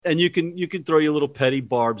And you can throw your little petty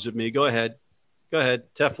barbs at me. Go ahead.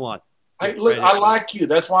 Teflon. Hey, look, I like you.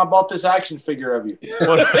 That's why I bought this action figure of you.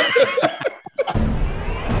 Hello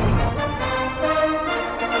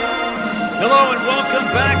and welcome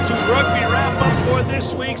back to Rugby Wrap-Up for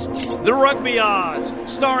this week's The Rugby Odds,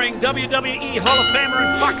 starring WWE Hall of Famer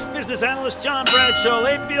and Fox Business Analyst John Bradshaw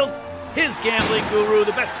Layfield, his gambling guru,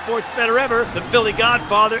 the best sports bettor ever, the Philly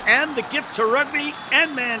Godfather, and the gift to rugby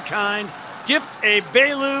and mankind, Gift A.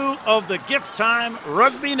 Bailu of the Gift Time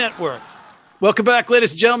Rugby Network. Welcome back, ladies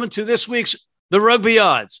and gentlemen, to this week's The Rugby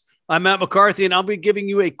Odds. I'm Matt McCarthy, and I'll be giving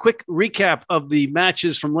you a quick recap of the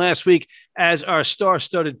matches from last week as our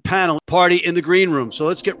star-studded panel party in the green room. So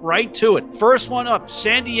let's get right to it. First one up,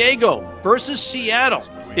 San Diego versus Seattle.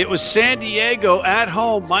 It was San Diego at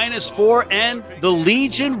home, -4, and the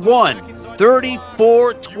Legion won.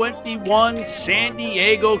 34-21, San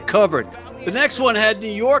Diego covered. The next one had New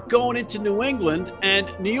York going into New England, and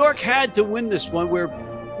New York had to win this one where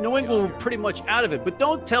New England were pretty much out of it. But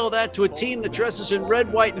don't tell that to a team that dresses in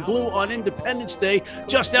red, white, and blue on Independence Day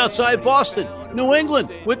just outside Boston. New England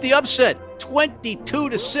with the upset,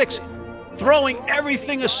 22-6, throwing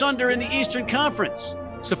everything asunder in the Eastern Conference.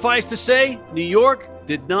 Suffice to say, New York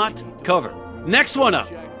did not cover. Next one up,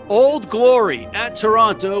 Old Glory at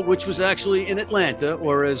Toronto, which was actually in Atlanta,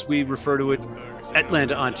 or as we refer to it,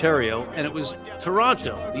 Atlanta, Ontario, and it was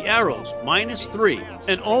Toronto, the Arrows, -3.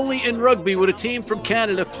 And only in rugby would a team from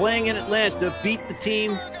Canada playing in Atlanta beat the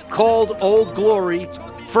team called Old Glory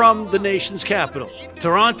from the nation's capital.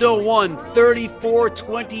 Toronto won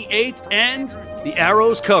 34-28, and the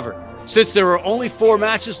Arrows covered. Since there were only 4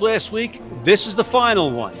 matches last week, this is the final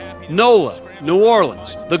one. NOLA, New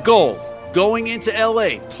Orleans, the Gold, going into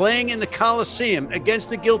LA, playing in the Coliseum against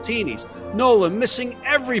the Giltinis. NOLA missing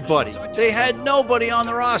everybody. They had nobody on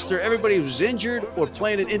the roster. Everybody was injured or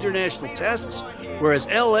playing in international tests, whereas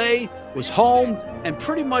LA was home and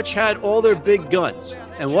pretty much had all their big guns.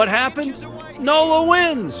 And what happened? NOLA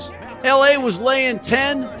wins. LA was laying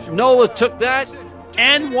 10. NOLA took that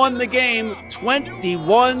and won the game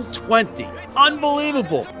 21-20.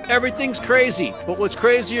 Unbelievable. Everything's crazy. But what's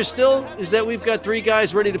crazier still is that we've got 3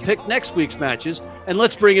 guys ready to pick next week's matches, and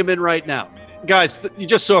let's bring them in right now. Guys, you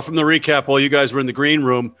just saw from the recap while you guys were in the green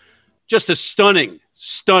room, just a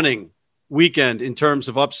stunning weekend in terms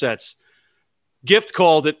of upsets. Gift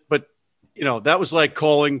called it, but that was like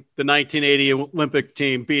calling the 1980 Olympic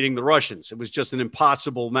team beating the Russians. It was just an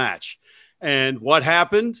impossible match. And what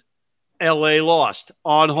happened? LA lost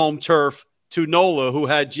on home turf to NOLA, who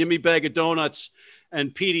had Jimmy Bag of Donuts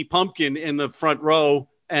and Petey Pumpkin in the front row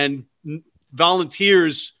and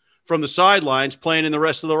volunteers from the sidelines playing in the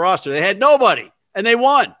rest of the roster. They had nobody, and they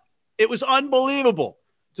won. It was unbelievable,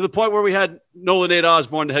 to the point where we had NOLA Nate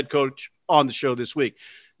Osborne, the head coach, on the show this week.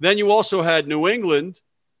 Then you also had New England,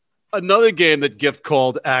 another game that Gift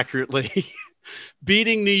called accurately,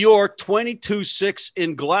 beating New York 22-6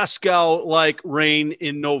 in Glasgow-like rain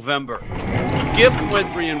in November. Gift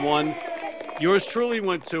went 3-1. Yours truly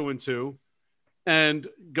went 2-2. And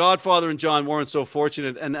Godfather and John weren't so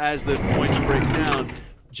fortunate. And as the points break down,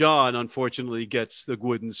 John, unfortunately, gets the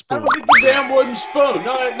wooden spoon. I don't get the damn wooden spoon.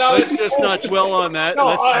 No, let's just not dwell on that.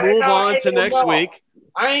 Let's move on to next week.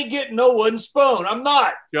 I ain't getting no wooden spoon. I'm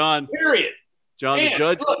not. John. Period. John, the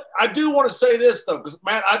judge. Look, I do want to say this, though, because,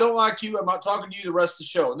 Matt, I don't like you. I'm not talking to you the rest of the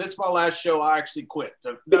show. And this is my last show. I actually quit.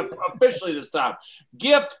 Officially this time.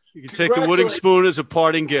 Gift. You can take the wooden spoon as a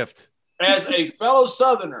parting gift. As a fellow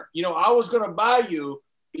Southerner, I was going to buy you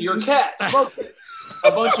your cat, Smokey,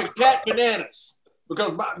 a bunch of cat bananas.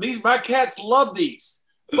 Because my cats love these.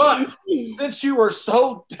 But since you were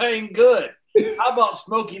so dang good, how about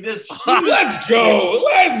Smokey this? Let's go.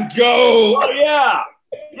 Oh, yeah.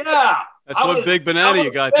 That's one big banana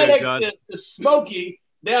you got there, John. To Smokey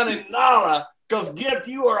down in Nala, because Gift,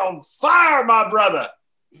 you are on fire, my brother.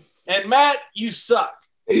 And Matt, you suck.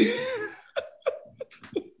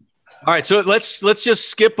 All right, so let's just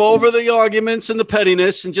skip over the arguments and the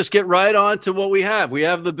pettiness and just get right on to what we have. We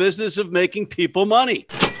have the business of making people money.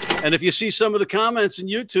 And if you see some of the comments in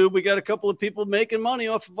YouTube, we got a couple of people making money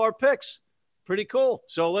off of our picks. Pretty cool.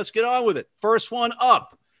 So let's get on with it. First one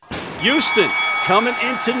up, Houston coming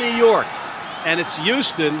into New York. And it's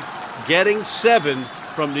Houston getting 7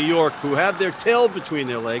 from New York, who have their tail between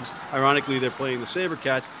their legs. Ironically, they're playing the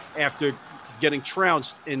SaberCats after getting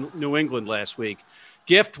trounced in New England last week.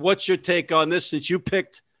 Gift, what's your take on this since you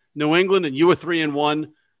picked New England and you were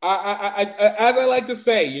 3-1? As I like to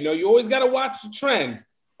say, you always got to watch the trends.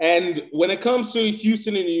 And when it comes to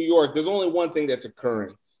Houston and New York, there's only one thing that's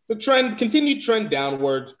occurring. The continued trend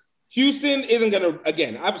downwards. Houston isn't going to,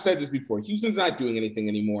 again, I've said this before, Houston's not doing anything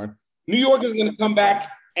anymore. New York is going to come back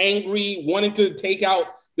angry, wanting to take out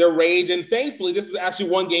their rage. And thankfully, this is actually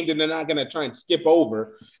one game that they're not going to try and skip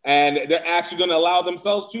over. And they're actually going to allow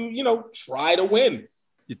themselves to, try to win.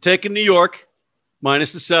 You're taking New York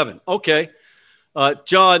minus the 7. Okay.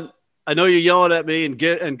 John, I know you're yelling at me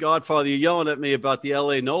and Godfather, you're yelling at me about the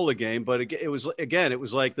LA NOLA game, but it was like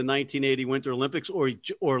the 1980 Winter Olympics or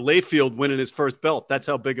Layfield winning his first belt. That's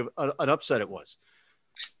how big of an upset it was.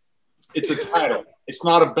 It's a title. It's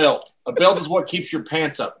not a belt. A belt is what keeps your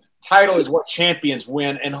pants up. Title is what champions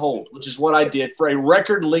win and hold, which is what I did for a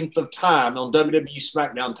record length of time on WWE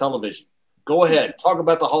SmackDown television. Go ahead. Talk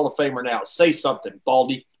about the Hall of Famer now. Say something,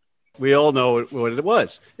 Baldy. We all know what it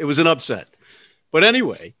was. It was an upset. But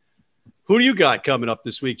anyway, who do you got coming up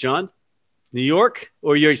this week, John? New York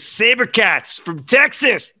or your SaberCats from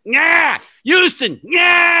Texas? Yeah. Houston?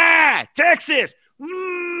 Yeah. Texas?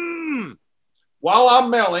 While I'm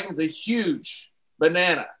mailing the huge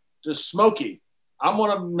banana to Smokey, I'm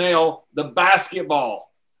going to mail the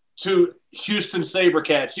basketball to Houston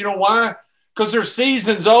SaberCats. You know why? Because their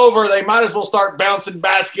season's over. They might as well start bouncing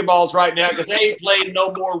basketballs right now because they ain't playing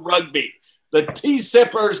no more rugby. The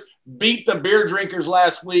Tea-Sippers beat the Beer Drinkers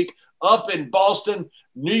last week up in Boston.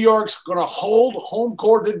 New York's going to hold home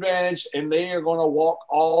court advantage, and they are going to walk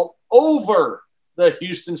all over the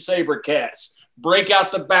Houston SaberCats. Break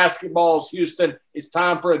out the basketballs, Houston. It's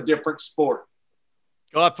time for a different sport.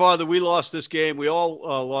 Godfather, we lost this game. We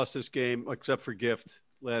all lost this game except for Gift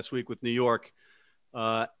last week with New York.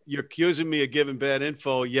 You're accusing me of giving bad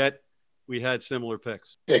info, yet we had similar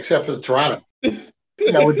picks. Yeah, except for the Toronto.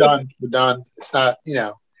 We're done. We're done. It's not,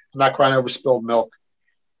 I'm not crying over spilled milk.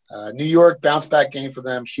 New York, bounce back game for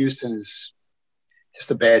them. Houston is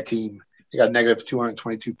just a bad team. They got negative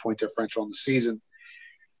 222-point differential in the season.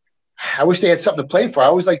 I wish they had something to play for. I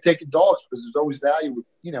always like taking dogs because there's always value,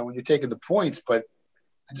 when you're taking the points, but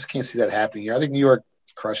I just can't see that happening here. I think New York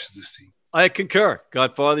crushes this team. I concur.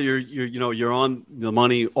 Godfather, you're on the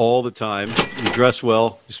money all the time. You dress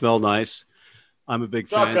well. You smell nice. I'm a big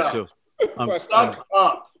fan. Up. So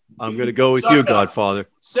I'm going to go with Suck you, up. Godfather.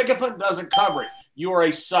 Sycophant doesn't cover it. You are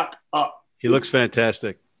a suck up. He looks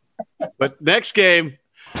fantastic. But next game,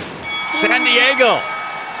 San Diego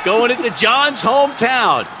going into John's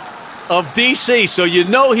hometown of D.C. So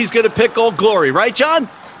he's going to pick Old Glory. Right, John?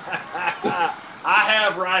 I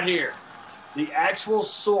have right here the actual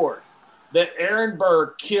sword that Aaron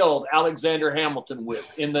Burr killed Alexander Hamilton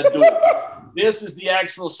with in the duel. This is the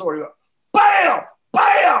actual sword. Bam!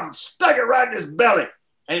 Bam! Stuck it right in his belly.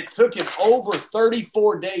 And it took him over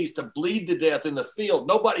 34 days to bleed to death in the field.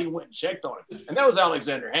 Nobody went and checked on him. And that was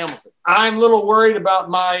Alexander Hamilton. I'm a little worried about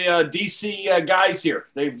my D.C. Guys here.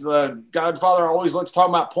 They've Godfather always looks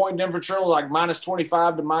talking about point temperature like minus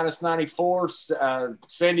 25 to minus 94.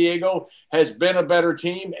 San Diego has been a better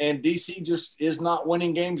team, and D.C. just is not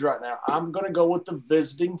winning games right now. I'm going to go with the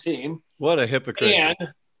visiting team. What a hypocrite.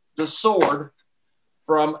 And the sword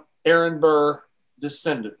from Aaron Burr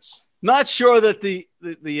descendants. Not sure that the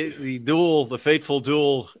duel, the fateful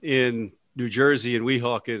duel in New Jersey and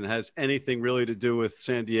Weehawken has anything really to do with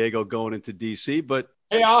San Diego going into D.C., but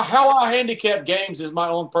hey, how I handicap games is my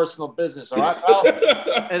own personal business, all right,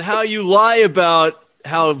 pal? And how you lie about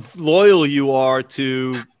how loyal you are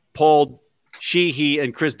to Paul Sheehy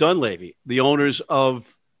and Chris Dunleavy, the owners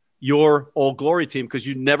of your Old Glory team, because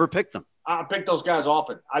you never picked them. I pick those guys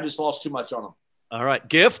often. I just lost too much on them. All right,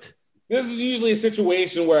 Gift? This is usually a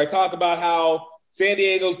situation where I talk about how San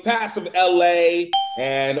Diego's passive LA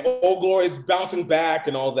and Old Glory's bouncing back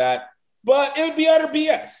and all that. But it would be utter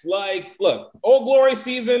BS. Like, look, Old Glory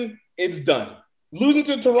season, it's done. Losing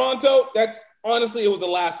to Toronto, that's honestly, it was the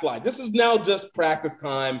last slide. This is now just practice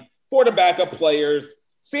time for the backup players.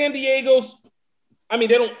 San Diego's, they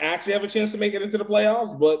don't actually have a chance to make it into the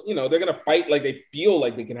playoffs, but, they're going to fight like they feel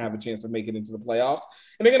like they can have a chance to make it into the playoffs.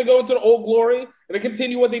 And they're going to go into the Old Glory and they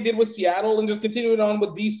continue what they did with Seattle and just continue it on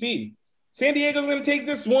with DC. San Diego's going to take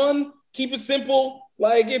this one, keep it simple.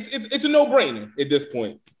 Like, it's a no-brainer at this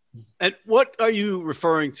point. And what are you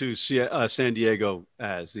referring to San Diego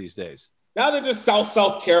as these days? Now they're just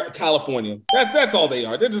South California. That's all they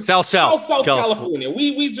are. They're just South California.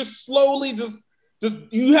 We just slowly just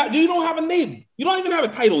you don't have a name. You don't even have a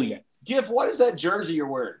title yet. Giff, what is that jersey you're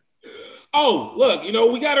wearing? Oh, look,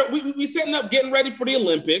 we setting up, getting ready for the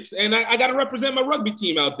Olympics, and I got to represent my rugby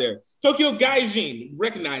team out there. Tokyo Gaijin,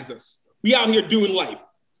 recognize us. We out here doing life.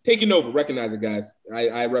 Taking over. Recognize it, guys.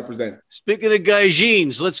 I represent. Speaking of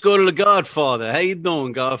Gaijins, let's go to the Godfather. How you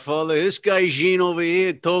doing, Godfather? This Gaijin over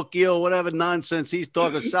here, Tokyo, whatever nonsense he's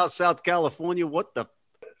talking, South California. What the?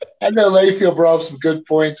 I know Layfield brought up some good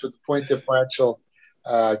points with the point differential.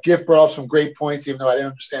 Gift brought up some great points, even though I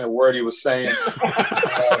didn't understand a word he was saying.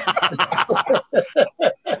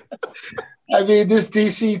 I mean, this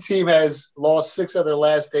DC team has lost 6 of their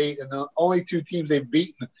last 8, and the only 2 teams they've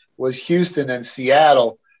beaten was Houston and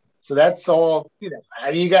Seattle. So that's all.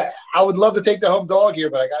 I mean, I would love to take the home dog here,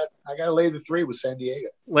 but I got to lay the 3 with San Diego.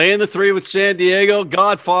 Laying the 3 with San Diego,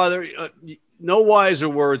 Godfather. No wiser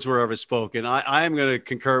words were ever spoken. I am going to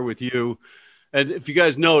concur with you. And if you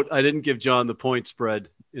guys note, I didn't give John the point spread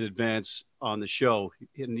in advance on the show.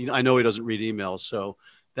 And I know he doesn't read emails, so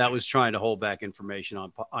that was trying to hold back information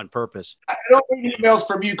on purpose. I don't read emails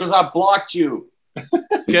from you because I blocked you.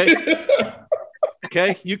 Okay.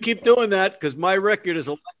 Okay. You keep doing that because my record is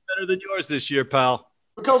a lot better than yours this year, pal.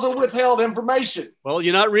 Because of withheld information. Well,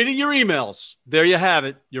 you're not reading your emails. There you have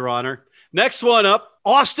it, Your Honor. Next one up,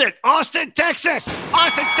 Austin, Texas.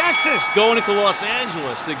 Austin, Texas. Going into Los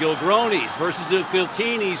Angeles, the Gilgronis versus the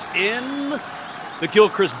Giltinis in the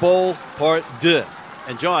Gilchrist Bowl Part 2.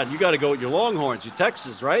 And, John, you got to go with your Longhorns. You're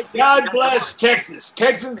Texas, right? God bless Texas.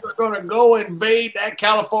 Texans are going to go invade that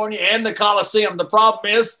California and the Coliseum. The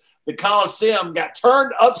problem is the Coliseum got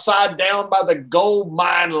turned upside down by the gold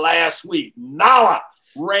mine last week. Nala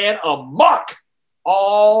ran amok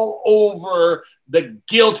all over the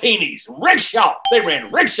Giltinis. Rickshaw. They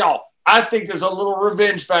ran rickshaw. I think there's a little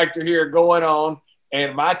revenge factor here going on,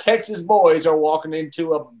 and my Texas boys are walking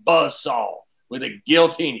into a buzzsaw with the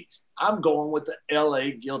Giltinis. I'm going with the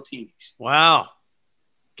L.A. Giltinis. Wow.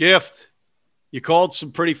 Gift. You called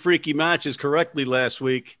some pretty freaky matches correctly last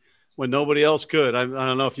week when nobody else could. I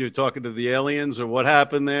don't know if you were talking to the aliens or what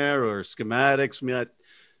happened there or schematics,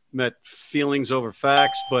 met feelings over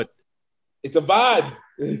facts, but it's a vibe.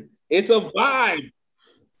 It's a vibe.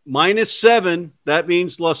 -7. That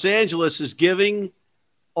means Los Angeles is giving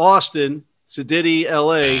Austin, Sedity,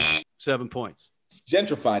 LA, 7 points. It's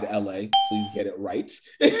gentrified LA. Please get it right.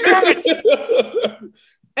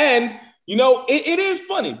 And, it is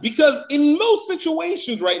funny because in most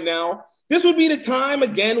situations right now, this would be the time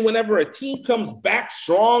again whenever a team comes back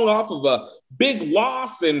strong off of a big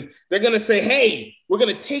loss and they're going to say, hey, we're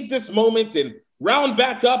going to take this moment and round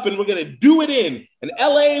back up and we're going to do it in. And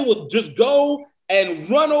LA will just go and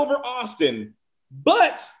run over Austin.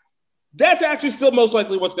 But that's actually still most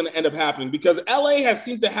likely what's going to end up happening because LA has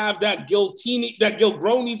seemed to have that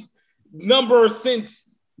Gilgronis number since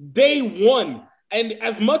day one. And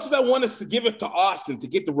as much as I want us to give it to Austin to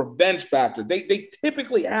get the revenge factor, they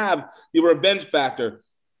typically have the revenge factor.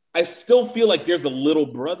 I still feel like there's a little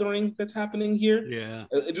brothering that's happening here. Yeah.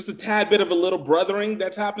 Just a tad bit of a little brothering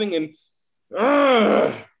that's happening. And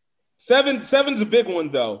seven's a big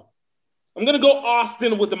one, though. I'm going to go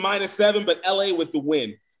Austin with the -7, but LA with the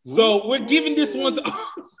win. So we're giving this one to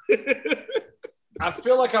Austin. I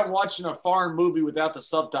feel like I'm watching a foreign movie without the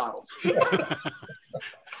subtitles.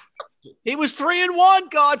 He was 3-1,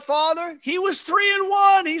 Godfather. He was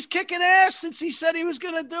 3-1. He's kicking ass since he said he was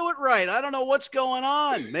going to do it right. I don't know what's going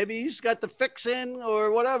on. Maybe he's got the fix in or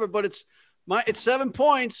whatever, but it's 7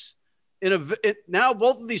 points now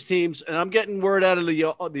both of these teams, and I'm getting word out of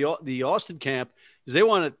the Austin camp, is they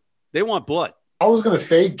want blood. I was going to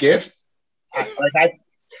fade Gift.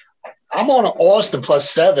 I'm on an Austin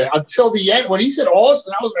 +7 until the end. When he said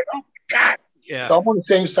Austin, I was like, oh, my God. Yeah. So I'm on the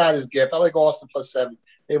same side as Gift. I like Austin +7.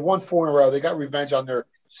 They've won 4 in a row. They got revenge on their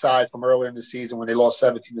side from earlier in the season when they lost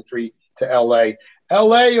 17-3 to L.A.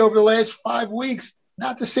 L.A. over the last 5 weeks,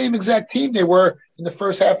 not the same exact team they were in the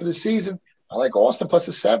first half of the season. I like Austin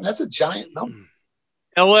 +7. That's a giant number.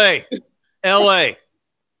 L.A.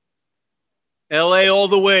 all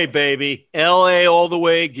the way, baby. L.A. all the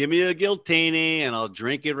way. Give me a Giltini, and I'll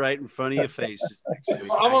drink it right in front of your face.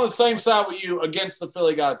 I'm on the same side with you against the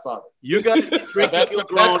Philly Godfather. You guys can drink your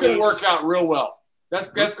Gilgronis. That's going to work out real well.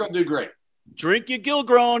 That's going to do great. Drink your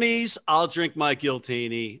Gilgronis. I'll drink my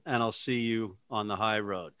Giltini, and I'll see you on the high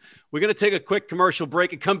road. We're going to take a quick commercial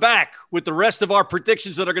break and come back with the rest of our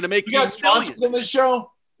predictions that are going to make you got sponsors in this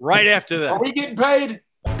show? Right after that. Are we getting paid?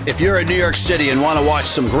 If you're in New York City and want to watch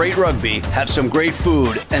some great rugby, have some great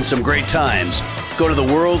food, and some great times, go to the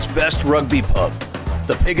world's best rugby pub,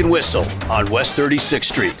 the Pig and Whistle on West 36th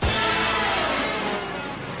Street.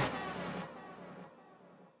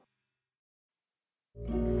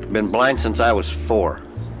 Been blind since I was 4,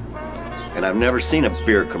 and I've never seen a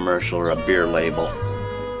beer commercial or a beer label.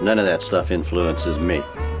 None of that stuff influences me.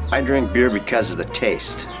 I drink beer because of the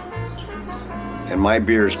taste, and my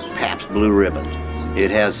beer's Pabst Blue Ribbon.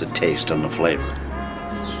 It has the taste and the flavor.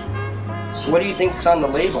 What do you think's on the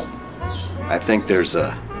label? I think there's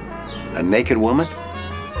a naked woman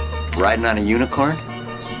riding on a unicorn,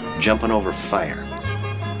 jumping over fire.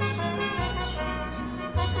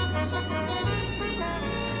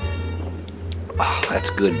 That's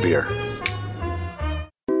good beer.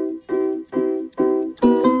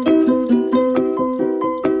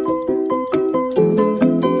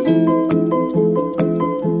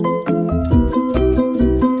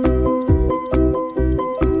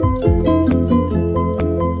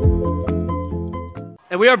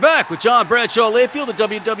 And we are back with John Bradshaw Layfield, the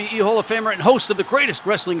WWE Hall of Famer and host of the greatest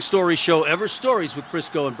wrestling story show ever, Stories with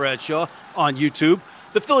Briscoe and Bradshaw on YouTube,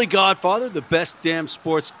 the Philly Godfather, the best damn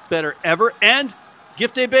sports better ever, and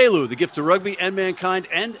Gift E Belu, the gift of rugby and mankind,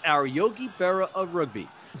 and our Yogi Berra of rugby.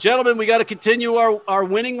 Gentlemen, we got to continue our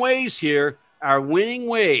winning ways here. Our winning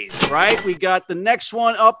ways, right? We got the next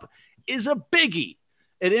one up is a biggie.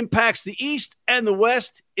 It impacts the East and the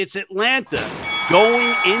West. It's Atlanta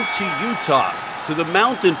going into Utah to the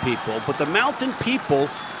Mountain People. But the Mountain People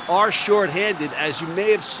are shorthanded, as you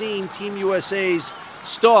may have seen Team USA's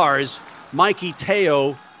stars, Mikey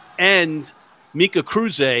Teo and Mika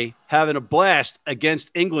Kruse, having a blast against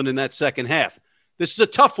England in that second half. This is a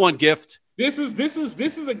tough one, Gift. This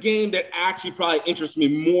is a game that actually probably interests me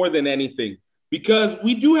more than anything, because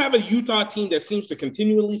we do have a Utah team that seems to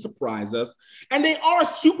continually surprise us, and they are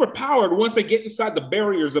super powered once they get inside the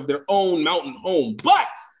barriers of their own mountain home. But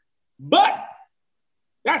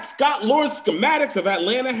that Scott Lawrence schematics of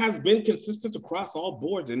Atlanta has been consistent across all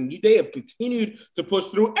boards, and they have continued to push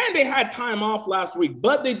through, and they had time off last week,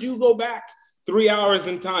 but they do go back 3 hours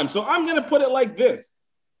in time. So I'm going to put it like this.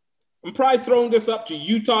 I'm probably throwing this up to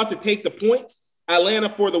Utah to take the points,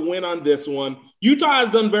 Atlanta for the win on this one. Utah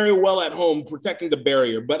has done very well at home protecting the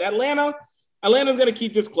barrier, but Atlanta's going to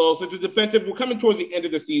keep this close. It's a defensive. We're coming towards the end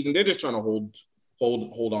of the season. They're just trying to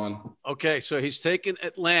hold on. Okay, so he's taking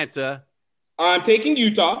Atlanta. I'm taking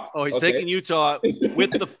Utah. Oh, he's taking Utah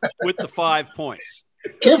with the 5 points.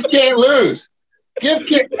 Gift can't lose.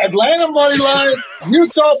 Gift Atlanta money line,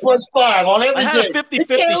 Utah +5 on every I had game. a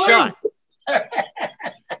 50-50 shot.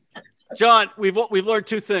 John, we've learned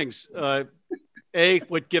two things. A,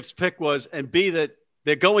 what Gift's pick was, and B, that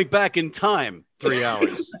they're going back in time 3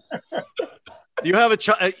 hours. Do you have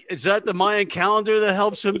is that the Mayan calendar that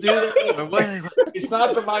helps him do that? Or what? It's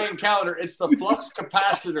not the Mayan calendar. It's the flux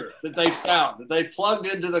capacitor that they found, that they plugged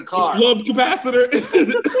into the car. Love capacitor.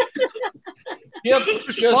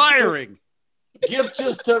 Gift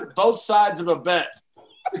just took both sides of a bet.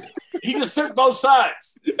 He just took both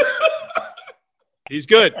sides. He's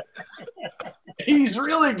good. He's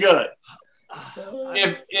really good.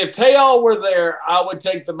 If Teo were there, I would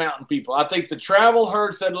take the Mountain People. I think the travel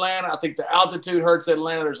hurts Atlanta. I think the altitude hurts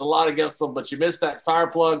Atlanta. There's a lot against them, but you missed that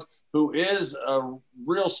Fireplug, who is a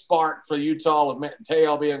real spark for Utah with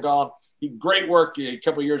Teo being gone. Great work a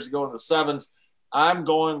couple of years ago in the sevens. I'm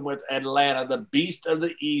going with Atlanta, the beast of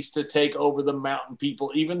the East, to take over the Mountain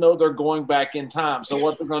People, even though they're going back in time. So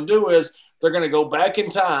what they're going to do is they're going to go back in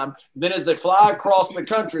time. Then as they fly across the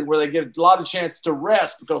country where they get a lot of chance to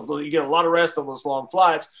rest, because you get a lot of rest on those long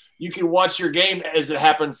flights, you can watch your game as it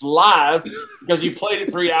happens live because you played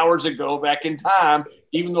it 3 hours ago back in time,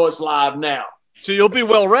 even though it's live now. So you'll be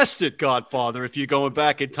well rested, Godfather, if you're going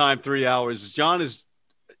back in time 3 hours, as John is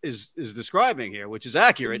describing here, which is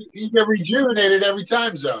accurate. You get rejuvenated every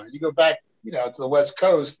time zone. You go back, to the West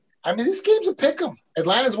Coast. I mean, this game's a pick'em.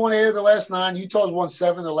 Atlanta's won 8 of the last 9. Utah's won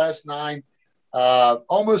 7 of the last 9.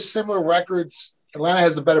 Almost similar records. Atlanta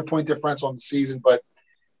has the better point differential on the season, but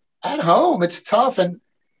at home, it's tough. And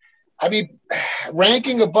I mean,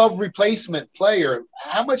 ranking above replacement player,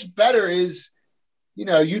 how much better is,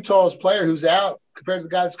 Utah's player who's out compared to the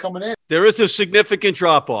guy that's coming in? There is a significant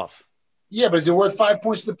drop-off. Yeah, but is it worth 5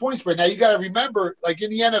 points to the point spread? Now, you got to remember, like in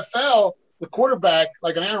the NFL, the quarterback,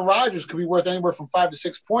 like an Aaron Rodgers, could be worth anywhere from 5 to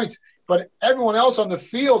 6 points. But everyone else on the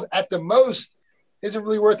field at the most isn't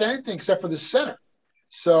really worth anything except for the center.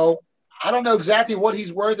 So I don't know exactly what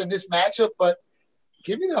he's worth in this matchup, but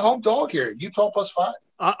give me the home dog here. Utah +5.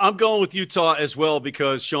 I'm going with Utah as well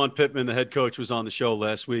because Sean Pittman, the head coach, was on the show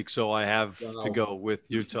last week, so I have to go with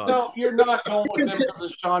Utah. No, you're not going with them because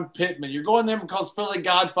of Sean Pittman. You're going there because Philly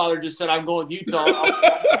Godfather just said, I'm going with Utah.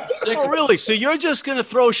 Oh, really? So you're just going to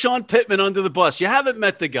throw Sean Pittman under the bus. You haven't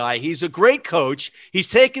met the guy. He's a great coach. He's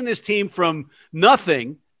taken this team from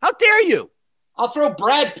nothing. How dare you? I'll throw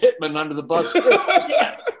Brad Pittman under the bus.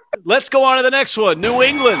 Yeah. Let's go on to the next one. New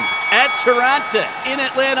England at Toronto in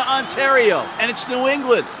Atlanta, Ontario. And it's New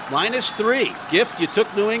England, -3. Gift, you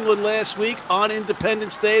took New England last week on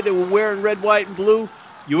Independence Day. They were wearing red, white, and blue.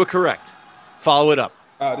 You were correct. Follow it up.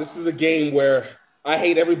 This is a game where I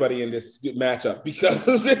hate everybody in this matchup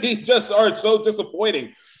because they just are so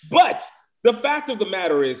disappointing. But the fact of the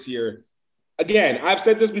matter is here, again, I've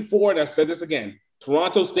said this before and I've said this again.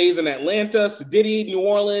 Toronto stays in Atlanta. City, New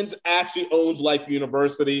Orleans actually owns Life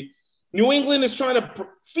University. New England is trying to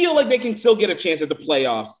feel like they can still get a chance at the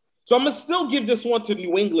playoffs. So I'm going to still give this one to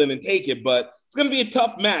New England and take it, but it's going to be a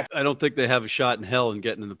tough match. I don't think they have a shot in hell in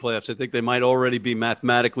getting in the playoffs. I think they might already be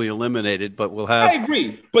mathematically eliminated, but we'll have. I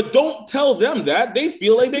agree, but don't tell them that. They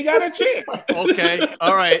feel like they got a chance. Okay.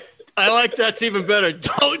 All right. I like that's even better.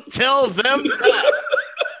 Don't tell them that.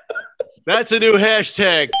 That's a new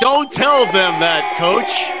hashtag. Don't tell them that,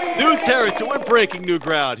 Coach. New territory. We're breaking new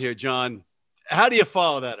ground here, John. How do you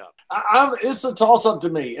follow that up? It's a toss-up to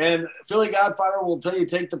me, and Philly Godfather will tell you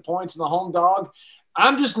take the points in the home dog.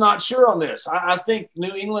 I'm just not sure on this. I think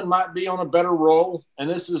New England might be on a better roll, and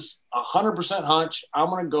this is 100% hunch. I'm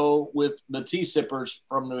going to go with the T-Sippers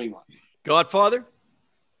from New England. Godfather?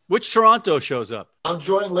 Which Toronto shows up? I'm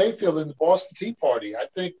joining Layfield in the Boston Tea Party. I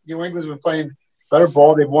think New England's been playing better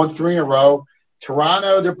ball. They've won 3 in a row.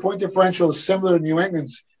 Toronto, their point differential is similar to New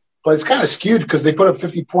England's, but it's kind of skewed because they put up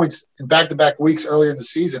 50 points in back-to-back weeks earlier in the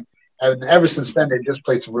season. And ever since then, they've just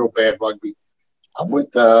played some real bad rugby. I'm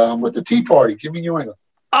with the Tea Party. Give me New England.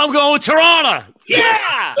 I'm going with Toronto.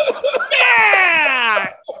 Yeah! Yeah!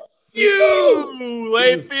 You,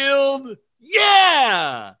 Layfield.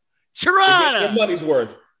 Yeah! Toronto. Their money's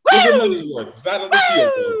worth. Their money's worth. It's not on the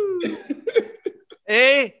field.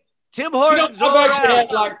 Hey, Tim Hortons. I've actually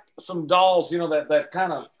had like some dolls, that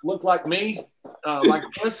kind of look like me, like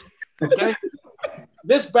this. Okay?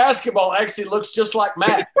 This basketball actually looks just like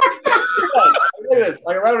Matt. Look at this,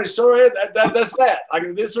 like around his shoulder head. That's Matt.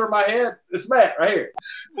 Like this is my head. It's Matt right here.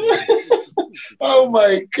 Oh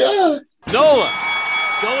my God! Nola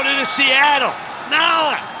going into Seattle.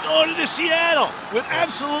 Nola going into Seattle with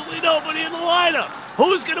absolutely nobody in the lineup.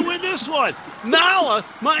 Who's going to win this one? Nola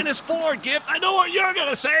 -4 gift. I know what you're going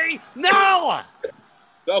to say. Nola.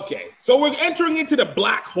 Okay, so we're entering into the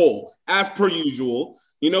black hole as per usual.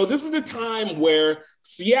 This is the time where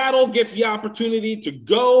Seattle gets the opportunity to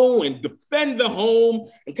go and defend the home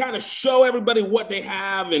and kind of show everybody what they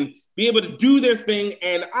have and be able to do their thing.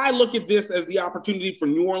 And I look at this as the opportunity for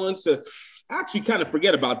New Orleans to actually kind of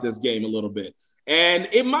forget about this game a little bit. And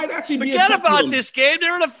it might actually forget about this game.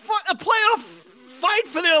 They're in a playoff fight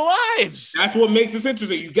for their lives. That's what makes this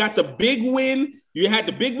interesting. You got the big win. You had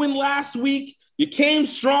the big win last week. You came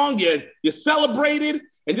strong. You celebrated.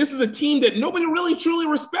 And this is a team that nobody really truly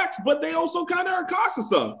respects, but they also kind of are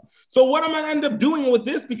cautious of. So what I'm going to end up doing with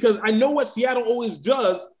this, because I know what Seattle always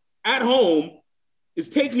does at home, is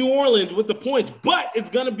take New Orleans with the points, but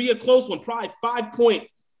it's going to be a close one, probably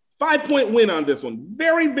 5-point win on this one.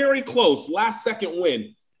 Very, very close. Last second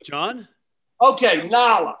win. John? Okay,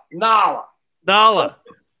 Nala.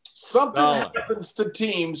 Something Nala. happens to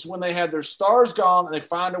teams when they have their stars gone and they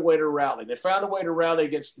find a way to rally. They found a way to rally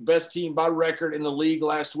against the best team by record in the league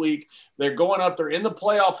last week. They're going up. They're in the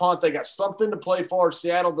playoff hunt. They got something to play for.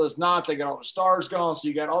 Seattle does not. They got all the stars gone. So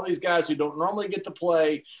you got all these guys who don't normally get to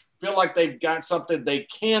play, feel like they've got something they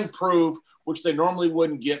can prove, which they normally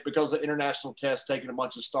wouldn't get because of international tests taking a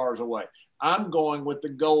bunch of stars away. I'm going with the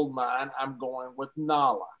gold mine. I'm going with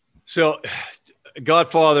Nala. So,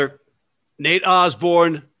 Godfather, Nate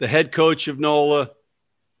Osborne, the head coach of NOLA,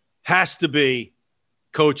 has to be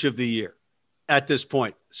coach of the year at this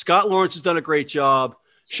point. Scott Lawrence has done a great job.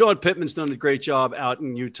 Sean Pittman's done a great job out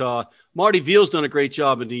in Utah. Marty Veal's done a great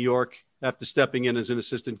job in New York after stepping in as an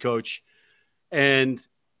assistant coach. And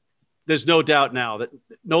there's no doubt now that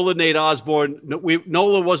NOLA, Nate Osborne,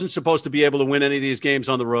 NOLA wasn't supposed to be able to win any of these games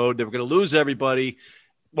on the road. They were going to lose everybody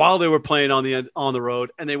while they were playing on the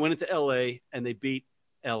road. And they went into L.A. and they beat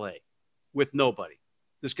L.A. with nobody.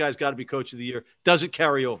 This guy's got to be coach of the year. Does it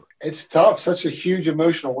carry over? It's tough. Such a huge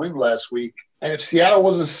emotional win last week. And if Seattle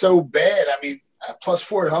wasn't so bad,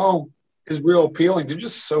 +4 at home is real appealing. They're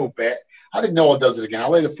just so bad. I think NOLA does it again.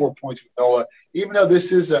 I'll lay the 4 points with NOLA, even though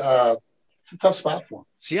this is a tough spot for them.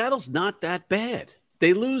 Seattle's not that bad.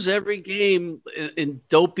 They lose every game in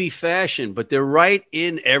dopey fashion, but they're right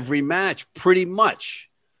in every match pretty much,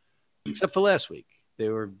 except for last week. It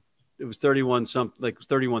was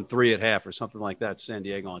 31-3 at half or something like that. San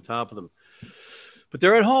Diego on top of them, but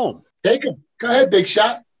they're at home. Take them. Go ahead, big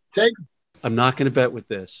shot. Take them. I'm not going to bet with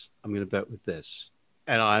this. I'm going to bet with this,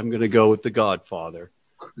 and I'm going to go with the Godfather,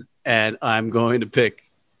 and I'm going to pick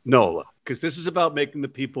NOLA because this is about making the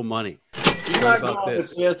people money. It's not about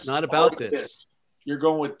this. It's not about this. You're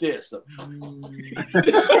going with this.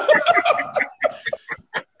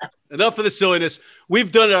 Enough of the silliness.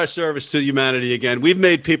 We've done our service to humanity again. We've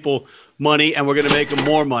made people money, and we're going to make them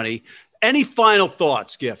more money. Any final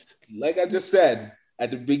thoughts, Gift? Like I just said,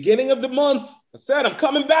 at the beginning of the month, I said I'm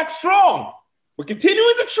coming back strong. We're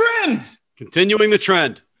continuing the trend. Continuing the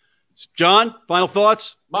trend. John, final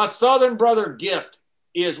thoughts? My Southern brother, Gift.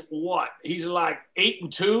 is what? He's like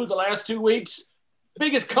 8-2 the last 2 weeks.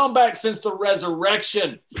 Biggest comeback since the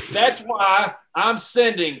resurrection. That's why I'm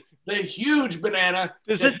sending the huge banana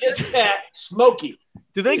to his cat, Smokey.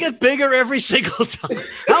 Do they get bigger every single time?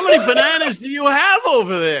 How many bananas do you have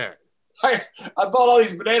over there? I bought all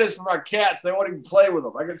these bananas for my cats. They won't even play with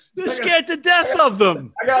them. They're scared to death of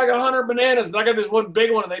them. I got like 100 bananas, and I got this one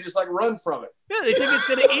big one, and they just like run from it. Yeah, they think it's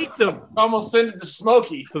going to eat them. I'm going to send it to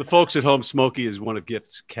Smokey. For the folks at home, Smokey is one of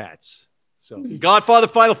Gift's cats. So, Godfather,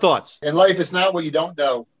 final thoughts. In life, it's not what you don't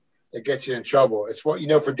know that gets you in trouble. It's what you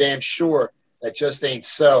know for damn sure that just ain't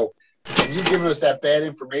so. And you giving us that bad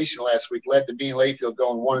information last week led to me and Layfield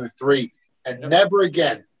going 1-3. And never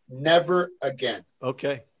again.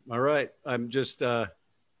 Okay. All right. I'm just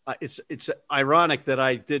it's ironic that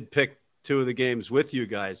I did pick 2 of the games with you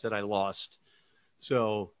guys that I lost.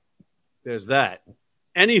 So there's that.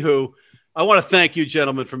 Anywho, I want to thank you,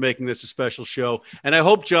 gentlemen, for making this a special show. And I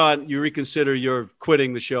hope, John, you reconsider your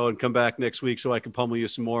quitting the show and come back next week so I can pummel you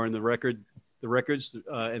some more in the records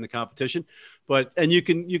in the competition. And you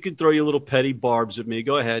can throw your little petty barbs at me.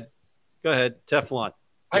 Go ahead. Teflon.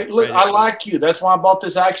 I like you. That's why I bought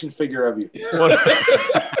this action figure of you.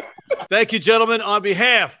 Thank you, gentlemen. On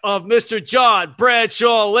behalf of Mr. John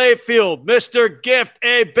Bradshaw Layfield, Mr. Gift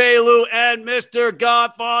A. Bailu, and Mr.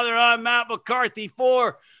 Godfather, I'm Matt McCarthy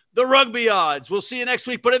for the Rugby Odds. We'll see you next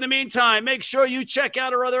week. But in the meantime, make sure you check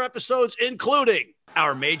out our other episodes, including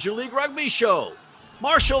our Major League Rugby show,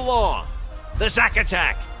 Martial Law, the Zack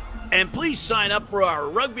Attack, and please sign up for our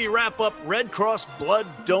Rugby Wrap-Up Red Cross Blood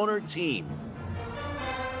Donor Team.